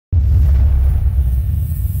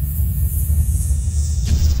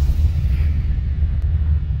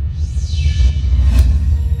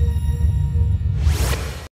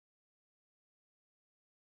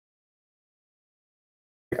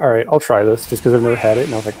alright, I'll try this, just because I've never had it,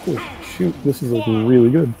 and I was like, oh, shoot, this is looking really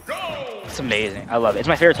good. It's amazing. I love it. It's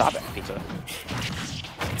my favorite topping, pizza.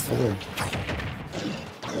 It's so good.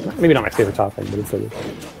 Maybe not my favorite topping, but it's so good.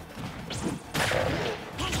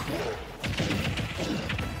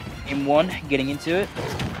 Game 1, getting into it.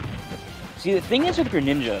 See, the thing is with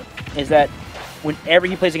Greninja is that whenever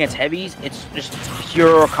he plays against heavies, it's just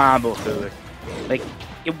pure combo food. Like,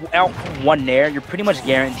 out one Nair, you're pretty much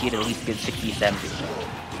guaranteed at least get 60, 70.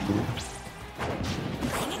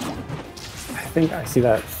 I think I see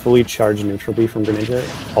that fully charged neutral B from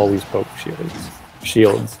Greninja always poke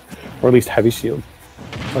shields. Or at least heavy shield.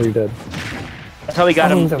 Oh, you're dead. That's how we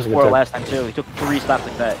got him before last time, too. He took 3 stops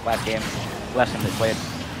like that last game. Last time they played.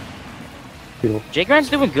 JayGrunt's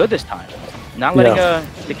doing good this time. Not letting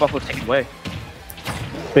Bigbuffalo take it away.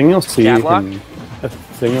 Thing you'll see him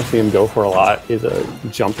go for a lot is a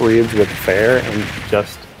jump reads with fair and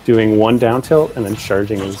just doing one down tilt and then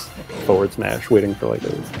charging his forward smash, waiting for like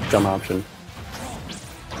a jump option.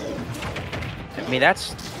 I mean,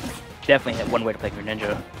 that's definitely one way to play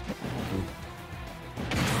Greninja.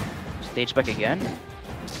 Stage back again?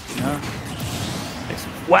 No. Nice.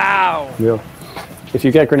 Wow! Yeah. If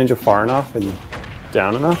you get Greninja far enough and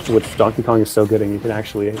down enough, which Donkey Kong is so good, and you can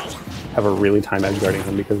actually have a really time edge guarding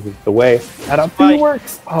him because of the way that up B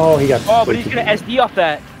works. Oh, he got. Oh, but he's gonna SD off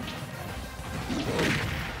that.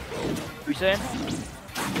 What are you saying?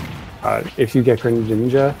 If you get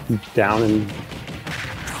Greninja down and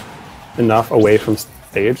enough away from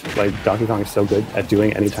stage, like Donkey Kong is so good at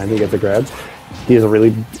doing anytime he gets a grab, he has a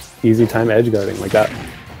really easy time edge guarding like that.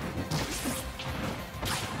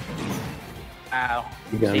 Ow.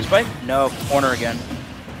 Stage spike? No, corner again.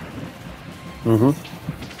 Mm-hmm.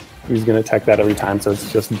 He's going to tech that every time, so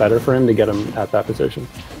it's just better for him to get him at that position.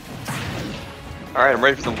 Alright, I'm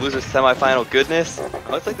ready for some loser semifinal goodness.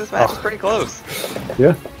 Looks like this match is pretty close.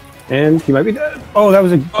 Yeah. And he might be dead. Oh, that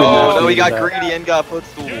was a good match. Oh, no, he got greedy and got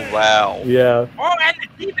footstool. Wow. Yeah. Oh, and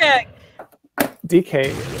the D-back!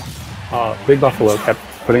 DK, Bigbuffalo kept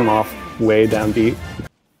putting him off way down deep.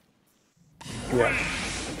 Yeah.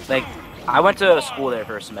 Like, I went to school there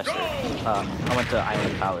for a semester. I went to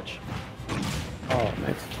Island College. Oh,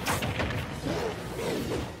 nice.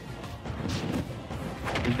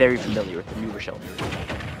 I'm very familiar with the new Rochelle.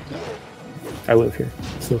 I live here,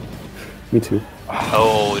 so me too.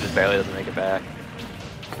 Oh, he just barely doesn't make it back.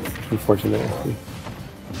 Unfortunately.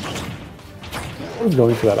 I was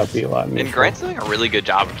going for that up B a lot. And Grant's doing a really good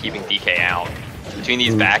job of keeping DK out. Between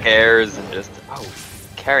these back airs and just,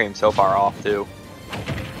 carry him so far off too.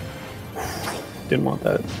 Didn't want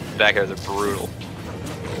that. Back airs are brutal.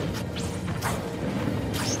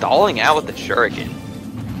 Stalling out with the shuriken.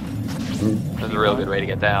 That's a real good way to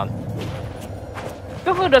get down.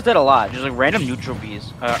 Bigbuffalo does that a lot. Just like random neutral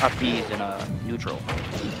Bs, up Bs in neutral.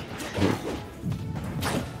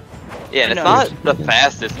 Yeah, and it's not the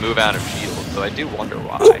fastest move out of shield, so I do wonder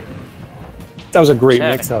why. That was a great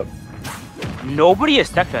mix-up. Nobody has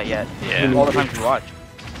teched that yet. Yeah. All the times we watch.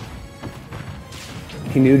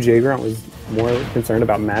 He knew JayGrunt was more concerned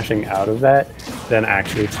about mashing out of that than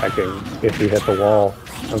actually teching if he hit the wall.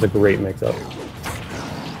 That was a great mix-up.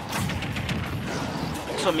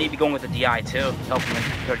 Also, maybe going with the DI too, helping him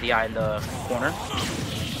put DI in the corner.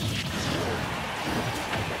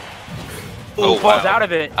 Oh, falls out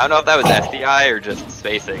of it. I don't know if that was SDI or just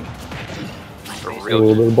spacing. For real. A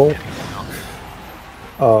little bit of both.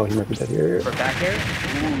 Oh, he might be dead here. For back air?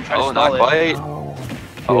 Oh, not quite.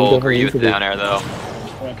 Oh, agree with the down air though.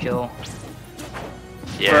 Won't kill.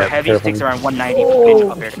 Yeah. For heavy sticks around 190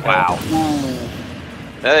 up air. Wow.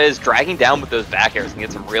 That is dragging down with those back airs and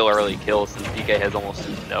get some real early kills since DK has almost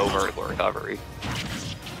no vertical recovery.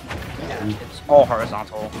 Yeah, it's all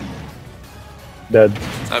horizontal. Dead.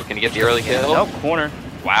 Oh, can he get the early kill? Nope, corner.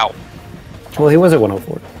 Wow. Well, he was at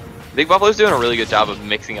 104. Bigbuffalo's doing a really good job of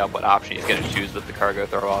mixing up what option he's going to choose with the cargo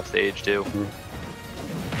throw off stage too.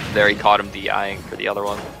 There he caught him DIing for the other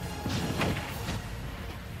one.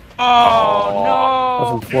 Oh,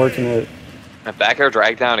 no! That's unfortunate. And back air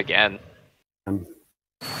drag down again.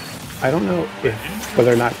 I don't know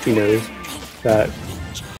whether or not he knows that